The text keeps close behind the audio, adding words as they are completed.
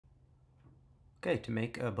Okay, to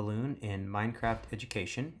make a balloon in Minecraft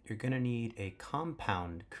Education, you're going to need a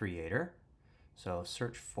compound creator. So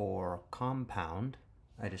search for compound.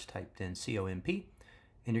 I just typed in C-O-M-P.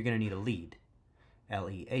 And you're going to need a lead,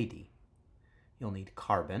 L-E-A-D. You'll need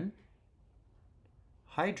carbon,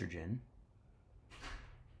 hydrogen,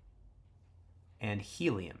 and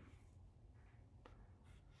helium.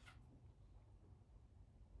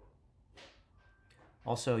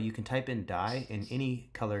 Also, you can type in dye, and any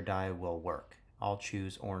color dye will work. I'll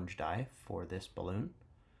choose orange dye for this balloon.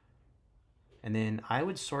 And then I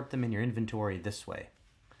would sort them in your inventory this way.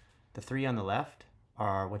 The three on the left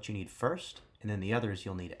are what you need first, and then the others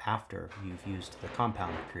you'll need after you've used the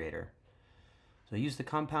compound creator. So use the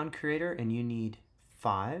compound creator, and you need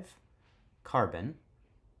 5 carbon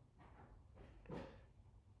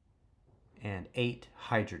and 8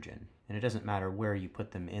 hydrogen. And it doesn't matter where you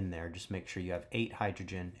put them in there, just make sure you have 8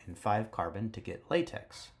 hydrogen and 5 carbon to get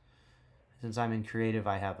latex. Since I'm in creative,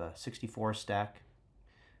 I have a 64 stack.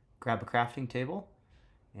 Grab a crafting table,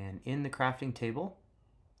 and in the crafting table,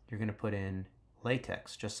 you're going to put in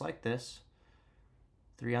latex, just like this.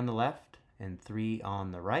 3 on the left and 3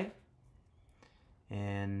 on the right.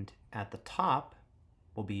 And at the top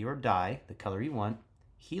will be your dye, the color you want,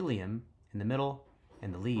 helium in the middle,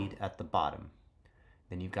 and the lead at the bottom.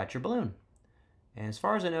 Then you've got your balloon. And as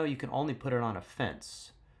far as I know, you can only put it on a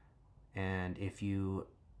fence. And if you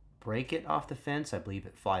break it off the fence, I believe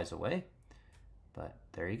it flies away. But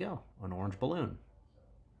there you go, an orange balloon.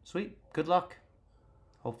 Sweet, good luck.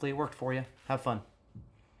 Hopefully it worked for you. Have fun.